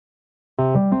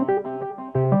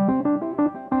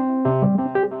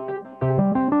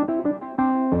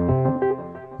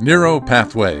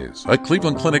Neuropathways, a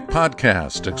Cleveland Clinic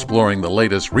podcast exploring the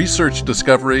latest research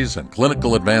discoveries and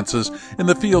clinical advances in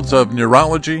the fields of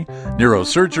neurology,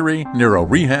 neurosurgery,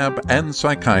 neurorehab, and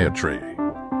psychiatry.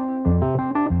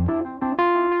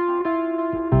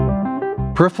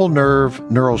 Peripheral nerve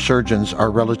neurosurgeons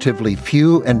are relatively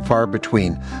few and far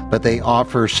between, but they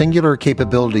offer singular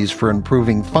capabilities for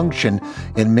improving function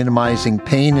and minimizing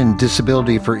pain and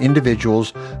disability for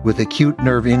individuals with acute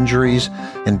nerve injuries,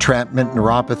 entrapment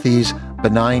neuropathies,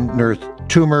 benign nerve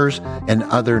tumors, and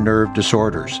other nerve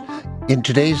disorders. In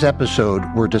today's episode,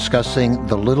 we're discussing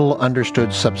the little understood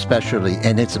subspecialty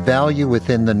and its value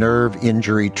within the nerve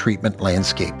injury treatment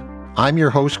landscape. I'm your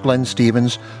host, Glenn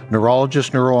Stevens,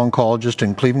 neurologist, neuro-oncologist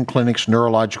in Cleveland Clinic's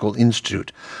Neurological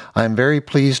Institute. I'm very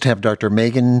pleased to have Dr.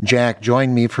 Megan Jack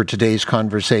join me for today's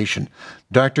conversation.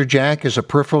 Dr. Jack is a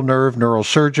peripheral nerve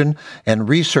neurosurgeon and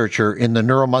researcher in the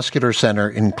Neuromuscular Center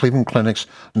in Cleveland Clinic's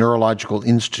Neurological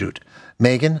Institute.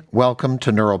 Megan, welcome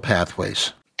to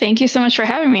Neuropathways. Thank you so much for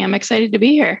having me. I'm excited to be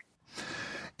here.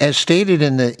 As stated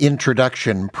in the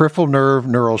introduction, peripheral nerve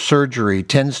neurosurgery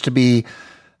tends to be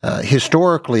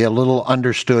historically a little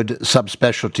understood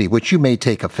subspecialty, which you may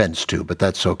take offense to, but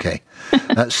that's okay.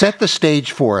 Set the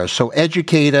stage for us. So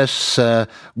educate us.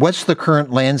 What's the current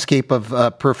landscape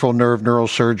of peripheral nerve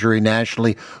neurosurgery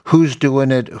nationally? Who's doing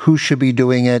it? Who should be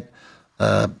doing it?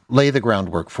 Lay the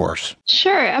groundwork for us.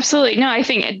 Sure, absolutely. No, I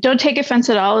think don't take offense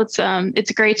at all.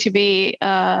 It's great to be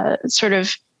sort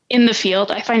of in the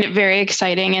field. I find it very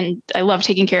exciting, and I love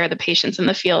taking care of the patients in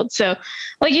the field. So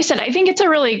like you said, I think it's a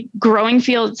really growing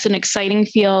field. It's an exciting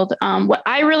field. What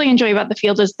I really enjoy about the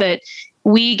field is that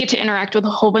we get to interact with a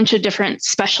whole bunch of different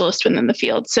specialists within the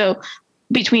field. So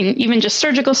between even just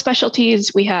surgical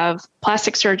specialties, we have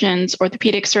plastic surgeons,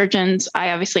 orthopedic surgeons.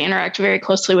 I obviously interact very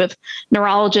closely with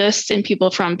neurologists and people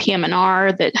from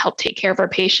PM&R that help take care of our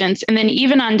patients. And then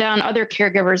even on down, other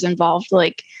caregivers involved,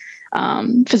 like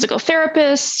physical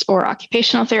therapists or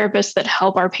occupational therapists that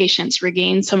help our patients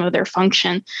regain some of their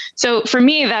function. So for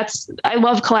me, I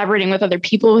love collaborating with other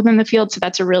people within the field. So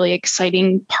that's a really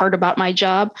exciting part about my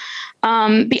job.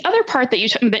 The other part that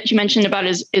you mentioned about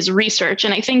is research.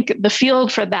 And I think the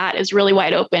field for that is really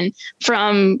wide open,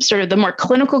 from sort of the more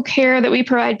clinical care that we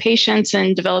provide patients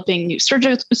and developing new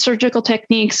surgical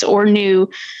techniques or new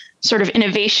sort of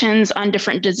innovations on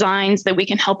different designs that we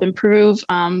can help improve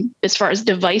as far as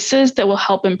devices that will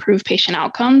help improve patient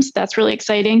outcomes. That's really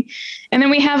exciting. And then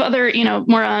we have other,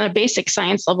 more on a basic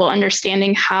science level,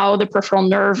 understanding how the peripheral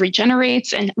nerve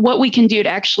regenerates and what we can do to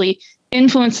actually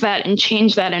influence that and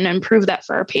change that and improve that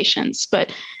for our patients.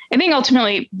 But I think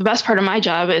ultimately the best part of my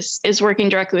job is working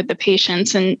directly with the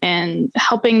patients and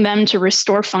helping them to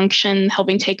restore function,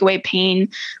 helping take away pain,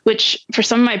 which for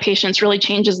some of my patients really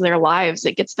changes their lives.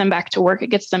 It gets them back to work. It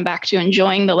gets them back to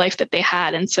enjoying the life that they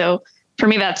had. And so for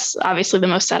me, that's obviously the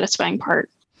most satisfying part.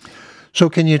 So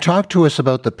can you talk to us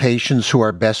about the patients who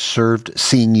are best served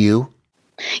seeing you?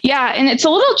 Yeah, and it's a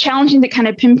little challenging to kind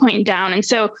of pinpoint down. And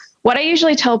so what I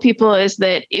usually tell people is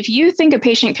that if you think a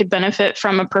patient could benefit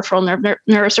from a peripheral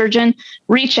neurosurgeon,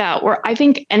 reach out. Or I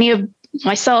think any of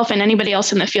myself and anybody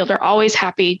else in the field are always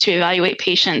happy to evaluate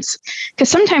patients, because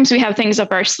sometimes we have things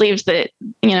up our sleeves that,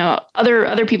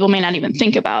 other people may not even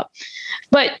think about.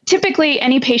 But typically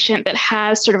any patient that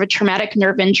has sort of a traumatic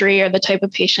nerve injury are the type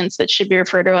of patients that should be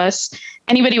referred to us.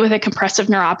 Anybody with a compressive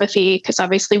neuropathy, because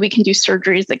obviously we can do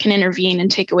surgeries that can intervene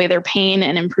and take away their pain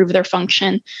and improve their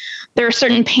function. There are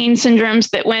certain pain syndromes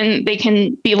that when they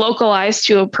can be localized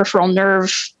to a peripheral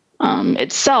nerve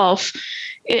itself,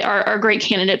 are great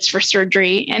candidates for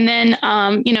surgery. And then,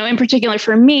 in particular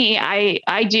for me,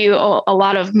 I do a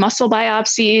lot of muscle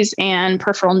biopsies and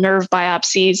peripheral nerve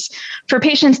biopsies for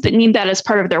patients that need that as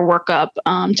part of their workup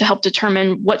to help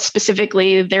determine what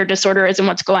specifically their disorder is and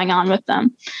what's going on with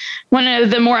them. One of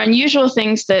the more unusual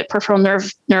things that peripheral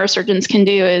nerve neurosurgeons can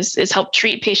do is help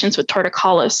treat patients with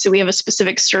torticollis. So we have a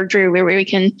specific surgery where we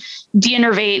can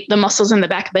de-innervate the muscles in the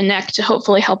back of the neck to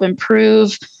hopefully help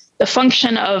improve the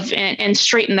function of and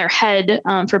straighten their head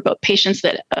for both patients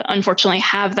that unfortunately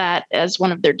have that as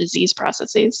one of their disease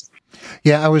processes.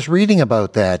 Yeah, I was reading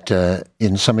about that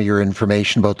in some of your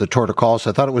information about the torticollis.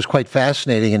 I thought it was quite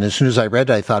fascinating. And as soon as I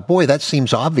read it, I thought, boy, that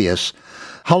seems obvious.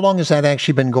 How long has that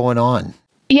actually been going on?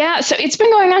 Yeah, so it's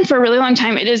been going on for a really long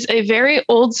time. It is a very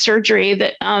old surgery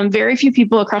that very few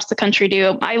people across the country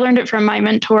do. I learned it from my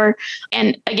mentor.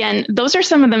 And again, those are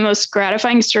some of the most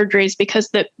gratifying surgeries because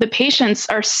the patients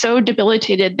are so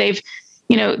debilitated. They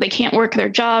can't work their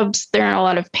jobs. They're in a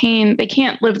lot of pain. They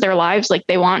can't live their lives like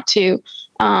they want to.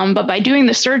 But by doing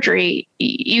the surgery,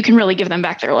 you can really give them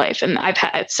back their life. And I've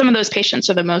had some of those patients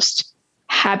are the most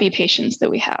happy patients that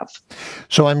we have.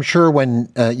 So I'm sure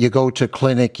when you go to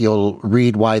clinic, you'll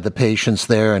read why the patient's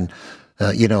there, and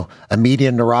a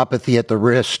median neuropathy at the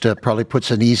wrist probably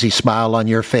puts an easy smile on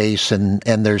your face, and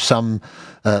there's some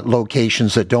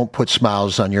locations that don't put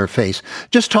smiles on your face.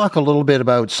 Just talk a little bit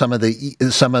about some of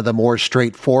the more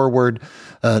straightforward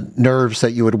nerves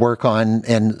that you would work on,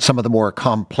 and some of the more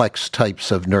complex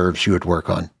types of nerves you would work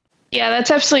on. Yeah,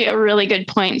 that's absolutely a really good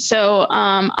point. So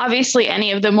obviously,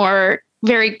 any of the more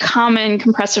very common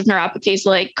compressive neuropathies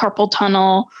like carpal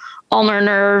tunnel, ulnar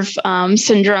nerve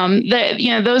syndrome,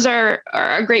 those are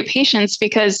great patients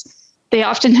because they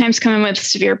oftentimes come in with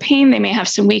severe pain. They may have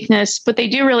some weakness, but they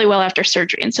do really well after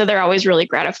surgery. And so they're always really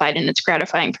gratified, and it's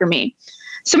gratifying for me.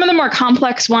 Some of the more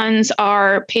complex ones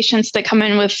are patients that come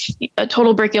in with a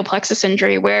total brachial plexus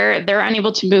injury where they're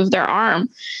unable to move their arm.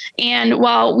 And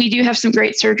while we do have some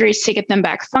great surgeries to get them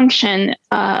back function,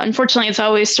 unfortunately, it's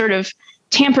always sort of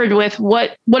tampered with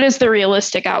what is the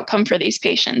realistic outcome for these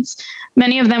patients.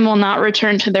 Many of them will not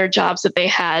return to their jobs that they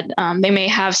had. They may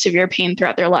have severe pain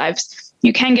throughout their lives.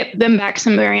 You can get them back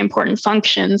some very important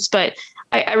functions, but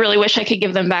I really wish I could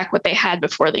give them back what they had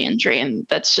before the injury. And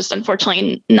that's just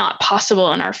unfortunately not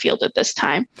possible in our field at this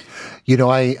time.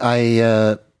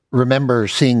 I remember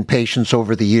seeing patients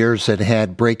over the years that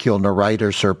had brachial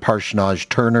neuritis or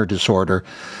Parsonage-Turner disorder,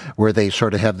 where they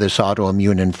sort of have this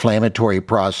autoimmune inflammatory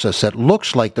process that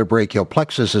looks like their brachial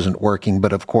plexus isn't working,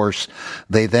 but of course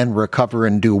they then recover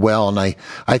and do well. And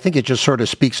I think it just sort of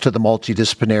speaks to the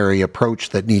multidisciplinary approach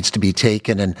that needs to be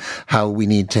taken, and how we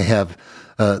need to have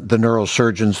the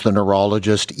neurosurgeons, the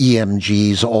neurologist,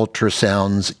 EMGs,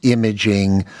 ultrasounds,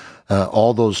 imaging,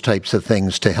 all those types of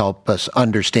things to help us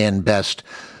understand best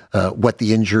what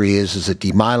the injury is. Is it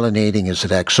demyelinating? Is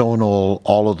it axonal?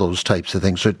 All of those types of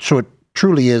things. So it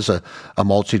truly is a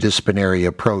multidisciplinary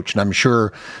approach. And I'm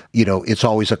sure, it's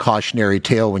always a cautionary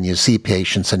tale when you see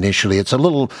patients initially. It's a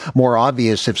little more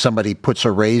obvious if somebody puts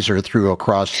a razor through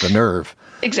across the nerve.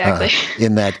 Exactly.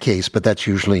 In that case, but that's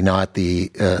usually not the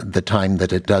time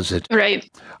that it does it. Right.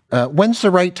 When's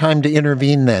the right time to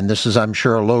intervene then? This is, I'm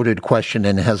sure, a loaded question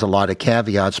and has a lot of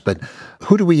caveats, but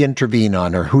who do we intervene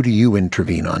on, or who do you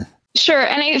intervene on? Sure.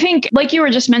 And I think, like you were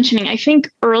just mentioning, I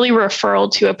think early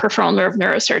referral to a peripheral nerve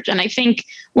neurosurgeon. I think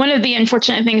one of the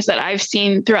unfortunate things that I've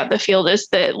seen throughout the field is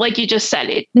that, like you just said,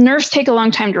 nerves take a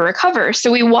long time to recover. So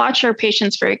we watch our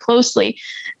patients very closely.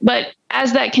 But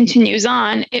as that continues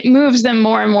on, it moves them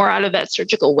more and more out of that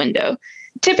surgical window.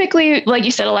 Typically, like you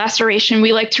said, a laceration,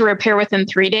 we like to repair within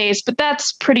 3 days, but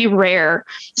that's pretty rare.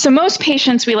 So most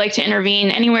patients, we like to intervene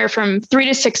anywhere from 3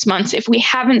 to 6 months if we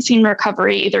haven't seen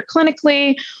recovery, either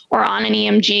clinically or on an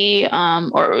EMG,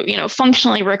 or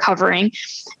functionally recovering.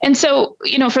 And so,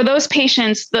 for those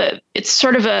patients, it's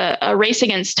sort of a race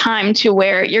against time, to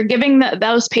where you're giving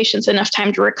those patients enough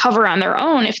time to recover on their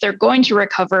own if they're going to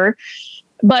recover.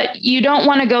 But you don't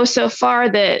want to go so far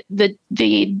that the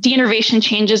denervation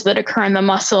changes that occur in the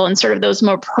muscle and sort of those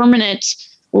more permanent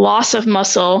loss of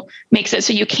muscle makes it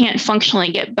so you can't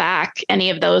functionally get back any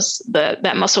of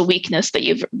that muscle weakness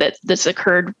that's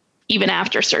occurred even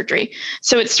after surgery.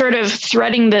 So it's sort of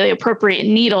threading the appropriate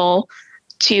needle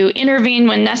to intervene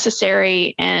when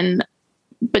necessary,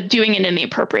 but doing it in the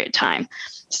appropriate time.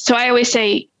 So I always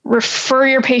say, refer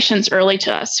your patients early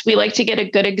to us. We like to get a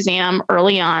good exam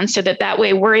early on so that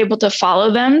way we're able to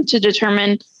follow them to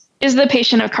determine, is the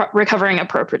patient recovering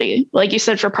appropriately? Like you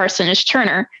said, for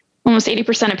Parsonage-Turner, almost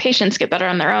 80% of patients get better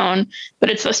on their own, but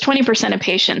it's those 20% of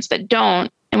patients that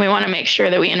don't. And we want to make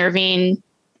sure that we intervene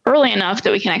early enough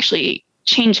that we can actually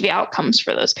change the outcomes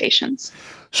for those patients.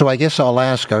 So I guess I'll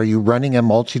ask, are you running a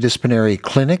multidisciplinary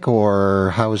clinic, or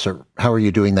how are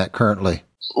you doing that currently?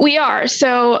 We are.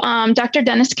 So Dr.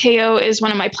 Dennis Ko is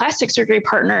one of my plastic surgery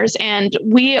partners, and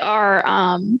we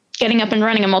are getting up and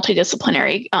running a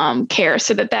multidisciplinary care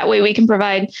so that way we can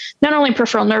provide not only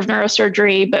peripheral nerve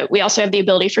neurosurgery, but we also have the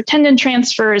ability for tendon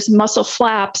transfers, muscle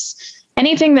flaps,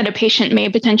 anything that a patient may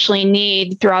potentially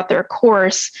need throughout their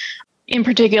course, in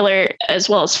particular, as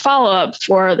well as follow-up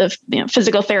for the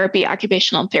physical therapy,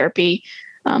 occupational therapy,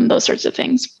 those sorts of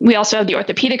things. We also have the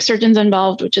orthopedic surgeons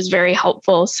involved, which is very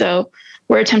helpful. So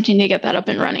we're attempting to get that up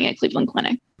and running at Cleveland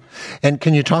Clinic. And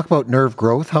can you talk about nerve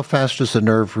growth? How fast does the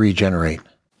nerve regenerate?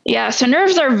 Yeah, so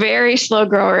nerves are very slow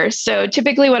growers. So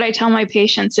typically what I tell my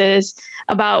patients is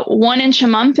about 1 inch a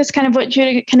month is kind of what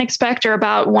you can expect, or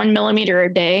about 1 millimeter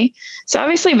a day. So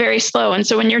obviously very slow. And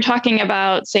so when you're talking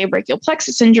about, say, a brachial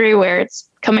plexus injury where it's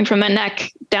coming from the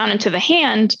neck down into the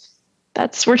hand,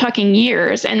 we're talking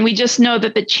years. And we just know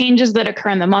that the changes that occur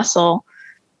in the muscle,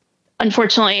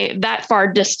 unfortunately, that far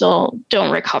distal,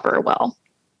 don't recover well.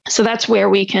 So that's where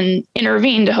we can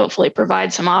intervene to hopefully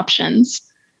provide some options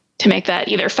to make that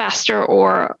either faster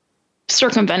or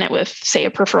circumvent it with, say,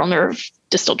 a peripheral nerve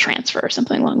distal transfer or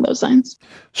something along those lines.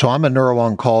 So I'm a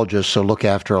neuro-oncologist, so look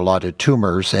after a lot of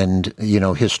tumors. And,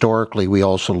 historically, we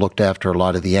also looked after a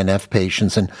lot of the NF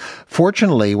patients. And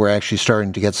fortunately, we're actually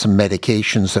starting to get some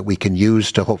medications that we can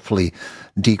use to hopefully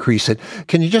decrease it.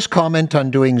 Can you just comment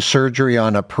on doing surgery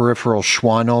on a peripheral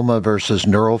schwannoma versus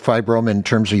neurofibroma in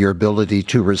terms of your ability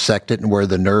to resect it and where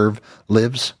the nerve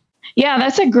lives? Yeah,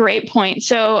 that's a great point.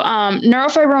 So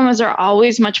neurofibromas are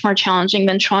always much more challenging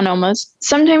than schwannomas.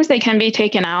 Sometimes they can be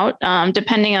taken out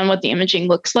depending on what the imaging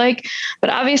looks like.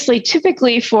 But obviously,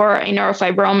 typically for a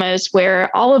neurofibroma is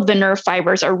where all of the nerve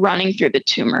fibers are running through the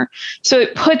tumor. So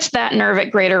it puts that nerve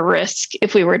at greater risk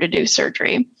if we were to do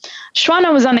surgery.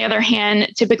 Schwannomas, on the other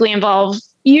hand, typically involve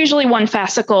usually one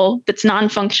fascicle that's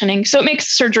non-functioning. So it makes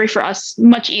surgery for us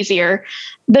much easier.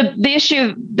 The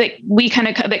issue that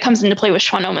that comes into play with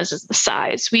schwannomas is the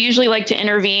size. We usually like to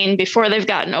intervene before they've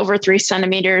gotten over 3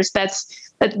 centimeters.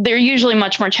 They're usually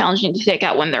much more challenging to take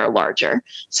out when they're larger.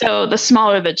 So the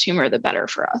smaller the tumor, the better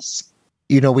for us.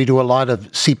 We do a lot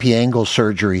of CP angle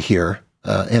surgery here.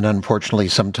 And unfortunately,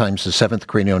 sometimes the 7th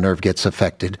cranial nerve gets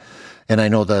affected. And I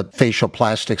know the facial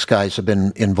plastics guys have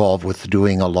been involved with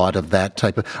doing a lot of that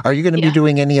type of. Are you going to be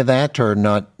doing any of that or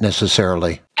not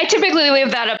necessarily? I typically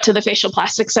leave that up to the facial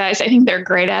plastics guys. I think they're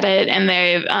great at it, and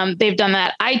they've done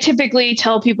that. I typically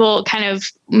tell people kind of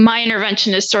my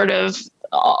intervention is sort of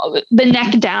the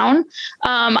neck down.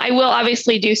 I will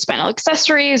obviously do spinal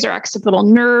accessories or occipital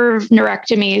nerve,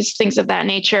 neurectomies, things of that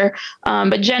nature.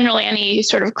 But generally, any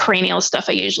sort of cranial stuff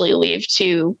I usually leave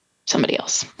to somebody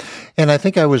else. And I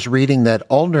think I was reading that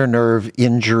ulnar nerve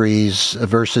injuries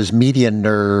versus median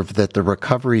nerve, that the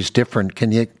recovery is different.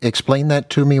 Can you explain that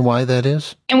to me, why that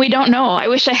is? And we don't know. I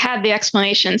wish I had the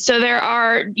explanation. So there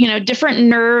are, different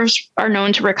nerves are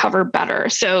known to recover better.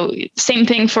 So same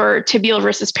thing for tibial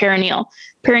versus peroneal.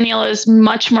 Peroneal is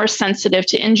much more sensitive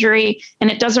to injury, and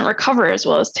it doesn't recover as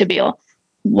well as tibial.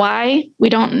 Why? We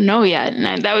don't know yet.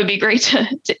 And that would be great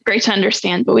to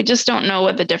understand, but we just don't know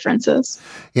what the difference is.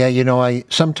 Yeah, I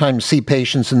sometimes see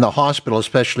patients in the hospital,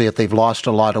 especially if they've lost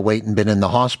a lot of weight and been in the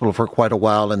hospital for quite a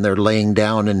while, and they're laying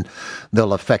down and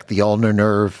they'll affect the ulnar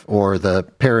nerve or the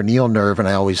peroneal nerve. And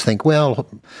I always think, well,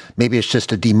 maybe it's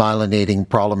just a demyelinating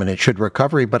problem and it should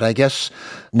recover. But I guess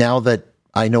now that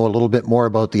I know a little bit more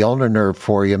about the ulnar nerve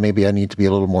for you, maybe I need to be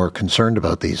a little more concerned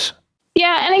about these.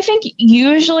 Yeah, and I think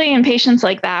usually in patients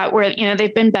like that, where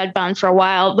they've been bedbound for a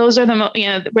while, those are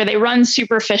where they run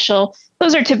superficial.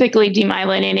 Those are typically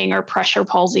demyelinating or pressure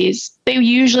palsies. They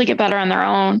usually get better on their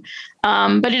own,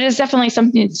 but it is definitely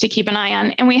something to keep an eye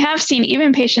on. And we have seen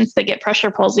even patients that get pressure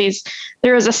palsies.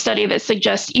 There is a study that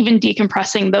suggests even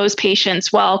decompressing those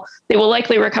patients, while they will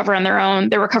likely recover on their own,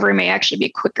 their recovery may actually be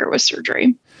quicker with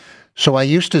surgery. So I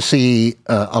used to see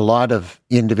a lot of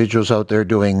individuals out there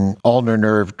doing ulnar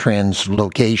nerve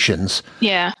translocations.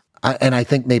 Yeah. And I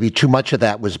think maybe too much of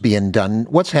that was being done.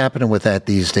 What's happening with that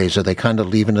these days? Are they kind of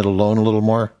leaving it alone a little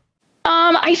more?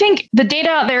 I think the data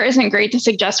out there isn't great to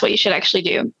suggest what you should actually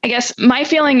do. I guess my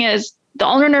feeling is the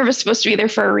ulnar nerve is supposed to be there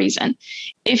for a reason.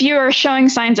 If you are showing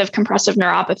signs of compressive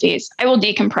neuropathies, I will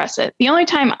decompress it. The only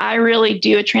time I really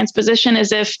do a transposition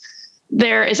is if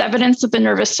there is evidence that the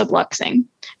nerve is subluxing.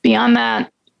 Beyond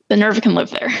that, the nerve can live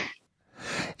there.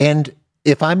 And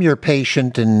if I'm your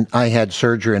patient and I had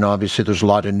surgery, and obviously there's a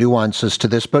lot of nuances to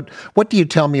this, but what do you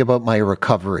tell me about my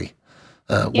recovery?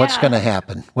 What's going to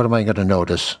happen? What am I going to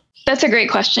notice? That's a great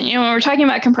question. When we're talking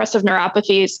about compressive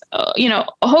neuropathies,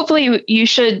 hopefully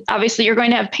obviously you're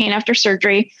going to have pain after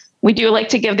surgery. We do like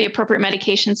to give the appropriate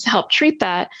medications to help treat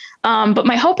that. But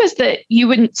my hope is that you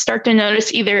wouldn't start to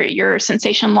notice either your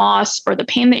sensation loss or the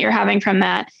pain that you're having from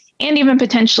that, and even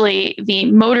potentially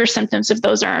the motor symptoms, if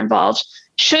those are involved,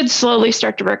 should slowly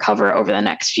start to recover over the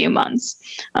next few months.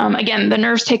 Again, the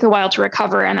nerves take a while to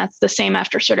recover, and that's the same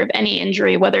after sort of any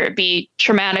injury, whether it be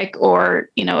traumatic or,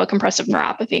 a compressive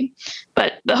neuropathy.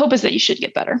 But the hope is that you should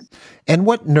get better. And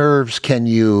what nerves can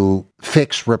you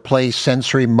fix, replace,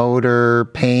 sensory, motor,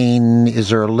 pain? Is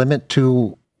there a limit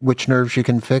to which nerves you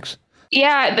can fix?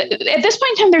 Yeah, at this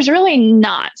point in time, there's really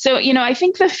not. So, I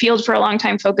think the field for a long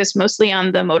time focused mostly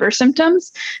on the motor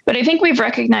symptoms, but I think we've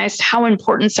recognized how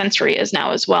important sensory is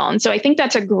now as well. And so I think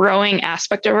that's a growing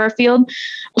aspect of our field.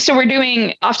 So we're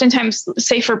doing, oftentimes,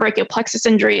 say for brachial plexus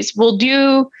injuries, we'll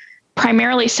do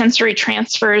primarily sensory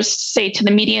transfers, say to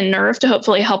the median nerve, to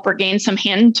hopefully help regain some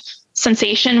hand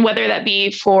sensation, whether that be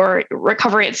for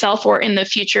recovery itself or in the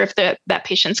future if that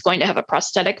patient's going to have a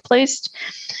prosthetic placed.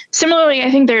 Similarly, I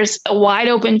think there's a wide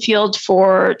open field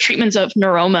for treatments of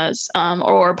neuromas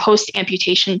or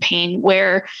post-amputation pain,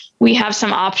 where we have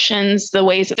some options, the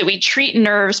ways that we treat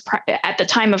nerves at the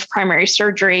time of primary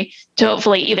surgery to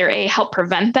hopefully either help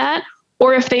prevent that,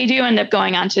 or if they do end up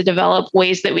going on to develop,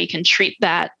 ways that we can treat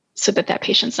that so that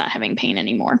patient's not having pain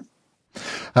anymore.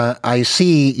 I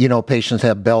see, patients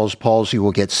have Bell's palsy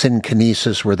will get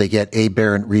synkinesis, where they get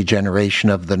aberrant regeneration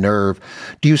of the nerve.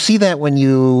 Do you see that when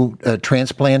you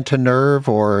transplant a nerve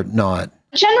or not?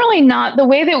 Generally not. The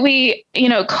way that we,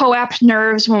 coapt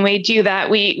nerves, when we do that,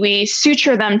 we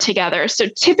suture them together. So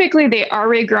typically they are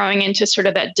regrowing into sort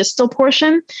of that distal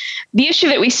portion. The issue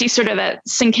that we see sort of that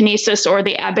synkinesis or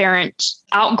the aberrant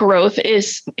outgrowth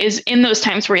is in those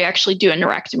times where you actually do a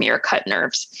neurectomy or cut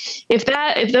nerves.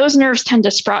 If those nerves tend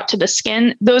to sprout to the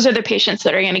skin, those are the patients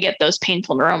that are going to get those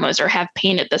painful neuromas or have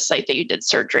pain at the site that you did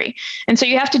surgery. And so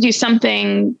you have to do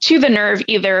something to the nerve,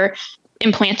 either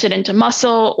implant it into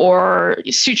muscle or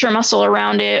suture muscle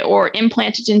around it or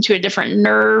implant it into a different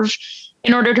nerve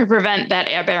in order to prevent that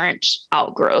aberrant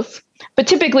outgrowth. But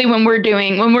typically when we're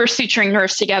suturing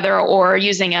nerves together or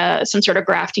using some sort of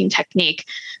grafting technique,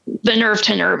 the nerve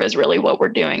to nerve is really what we're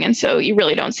doing. And so you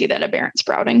really don't see that aberrant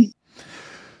sprouting.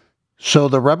 So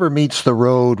the rubber meets the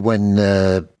road when,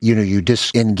 you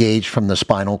disengage from the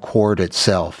spinal cord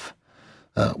itself.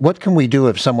 What can we do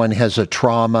if someone has a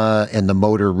trauma and the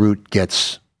motor root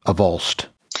gets avulsed?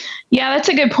 Yeah, that's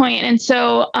a good point. And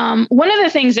so one of the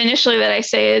things initially that I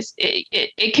say is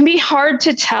it can be hard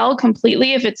to tell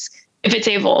completely if it's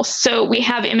avulsed. So we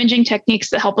have imaging techniques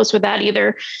that help us with that.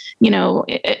 Either,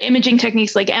 imaging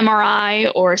techniques like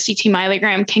MRI or CT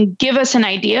myelogram can give us an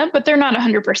idea, but they're not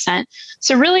 100%.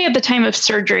 So really at the time of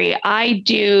surgery, I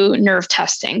do nerve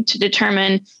testing to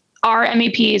determine are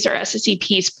MEPs or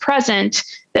SSEPs present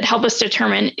that help us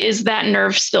determine, is that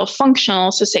nerve still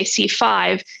functional? So say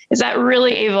C5, is that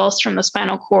really avulsed from the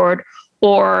spinal cord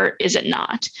or is it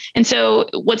not? And so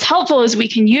what's helpful is we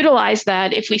can utilize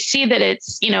that if we see that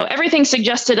it's, everything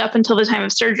suggested up until the time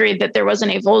of surgery that there was an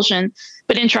avulsion,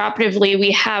 but intraoperatively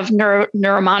we have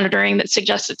neuromonitoring that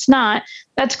suggests it's not.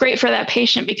 That's great for that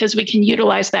patient because we can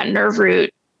utilize that nerve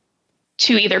root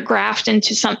to either graft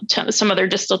into some other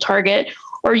distal target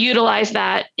or utilize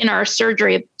that in our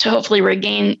surgery to hopefully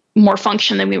regain more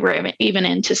function than we were even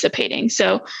anticipating.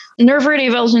 So nerve root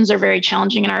avulsions are very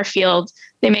challenging in our field.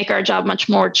 They make our job much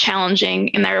more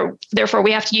challenging, and therefore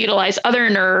we have to utilize other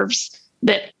nerves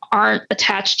that aren't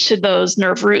attached to those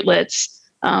nerve rootlets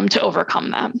to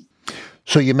overcome that.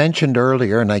 So you mentioned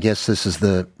earlier, and I guess this is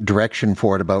the direction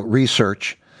for it, about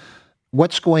research.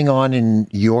 What's going on in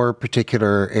your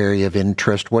particular area of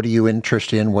interest? What are you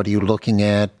interested in? What are you looking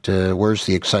at? Where's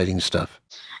the exciting stuff?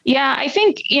 Yeah, I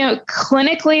think,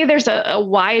 clinically, there's a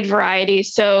wide variety.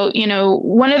 So,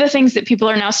 one of the things that people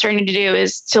are now starting to do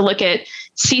is to look at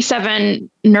C7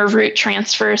 nerve root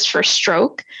transfers for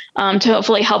stroke to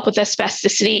hopefully help with the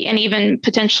spasticity and even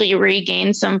potentially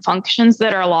regain some functions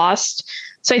that are lost.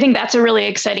 So I think that's a really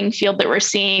exciting field that we're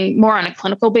seeing more on a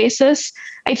clinical basis.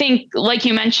 I think, like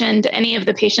you mentioned, any of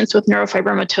the patients with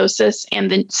neurofibromatosis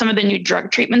and some of the new drug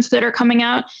treatments that are coming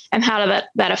out and how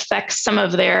that affects some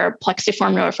of their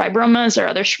plexiform neurofibromas or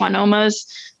other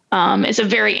schwannomas is a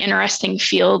very interesting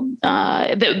field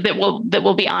that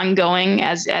will be ongoing,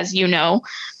 as you know.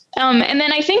 And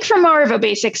then I think from more of a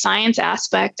basic science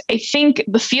aspect, I think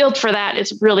the field for that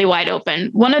is really wide open.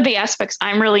 One of the aspects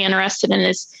I'm really interested in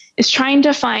is trying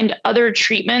to find other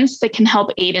treatments that can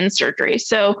help aid in surgery.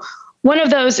 So one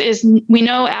of those is, we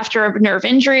know after a nerve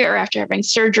injury or after having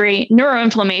surgery,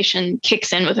 neuroinflammation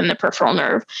kicks in within the peripheral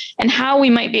nerve, and how we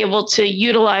might be able to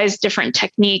utilize different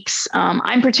techniques.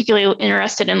 I'm particularly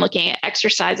interested in looking at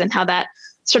exercise and how that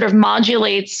sort of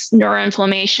modulates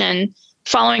neuroinflammation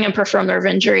following a peripheral nerve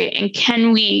injury. And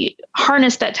can we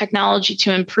harness that technology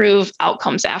to improve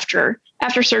outcomes after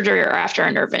surgery or after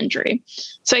a nerve injury?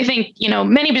 So I think,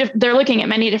 they're looking at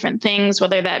many different things,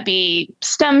 whether that be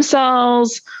stem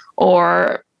cells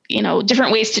or,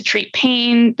 different ways to treat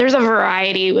pain. There's a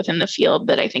variety within the field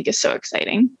that I think is so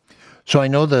exciting. So I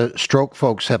know the stroke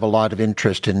folks have a lot of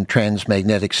interest in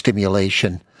transmagnetic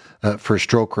stimulation for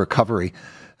stroke recovery.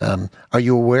 Are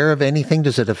you aware of anything?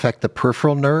 Does it affect the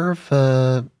peripheral nerve?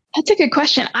 That's a good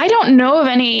question. I don't know of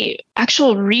any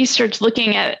actual research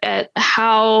looking at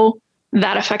how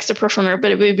that affects the peripheral nerve,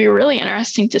 but it would be really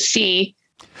interesting to see.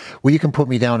 Well, you can put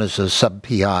me down as a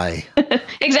sub-PI.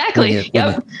 Exactly.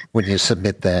 When you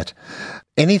submit that.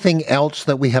 Anything else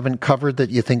that we haven't covered that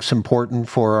you think's important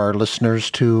for our listeners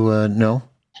to know?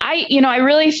 I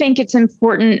really think it's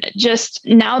important just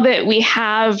now that we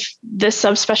have this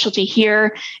subspecialty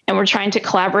here and we're trying to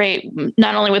collaborate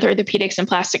not only with orthopedics and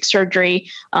plastic surgery,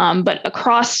 but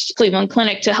across Cleveland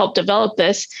Clinic to help develop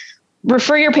this.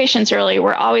 Refer your patients early.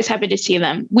 We're always happy to see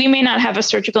them. We may not have a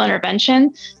surgical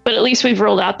intervention, but at least we've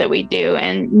ruled out that we do,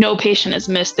 and no patient is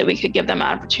missed that we could give them an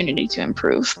opportunity to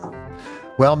improve.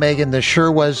 Well, Megan, this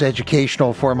sure was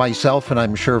educational for myself, and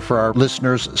I'm sure for our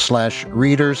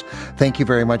listeners/readers. Thank you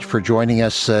very much for joining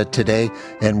us today,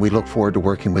 and we look forward to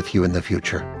working with you in the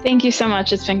future. Thank you so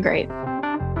much. It's been great.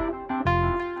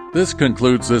 This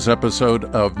concludes this episode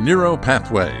of Neuro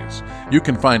Pathways. You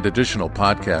can find additional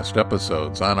podcast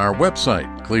episodes on our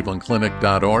website,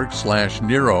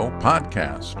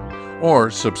 clevelandclinic.org/neuropodcast, or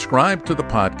subscribe to the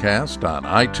podcast on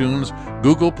iTunes,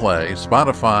 Google Play,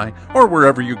 Spotify, or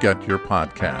wherever you get your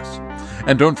podcasts.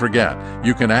 And don't forget,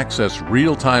 you can access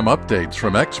real-time updates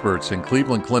from experts in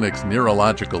Cleveland Clinic's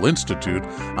Neurological Institute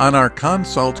on our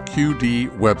Consult QD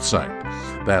website.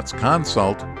 That's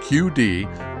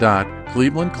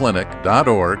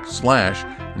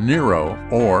consultqd.clevelandclinic.org/neuro,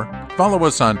 or follow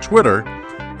us on Twitter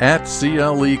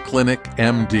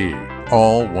 @CLEClinicMD,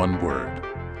 all one word.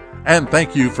 And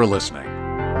thank you for listening.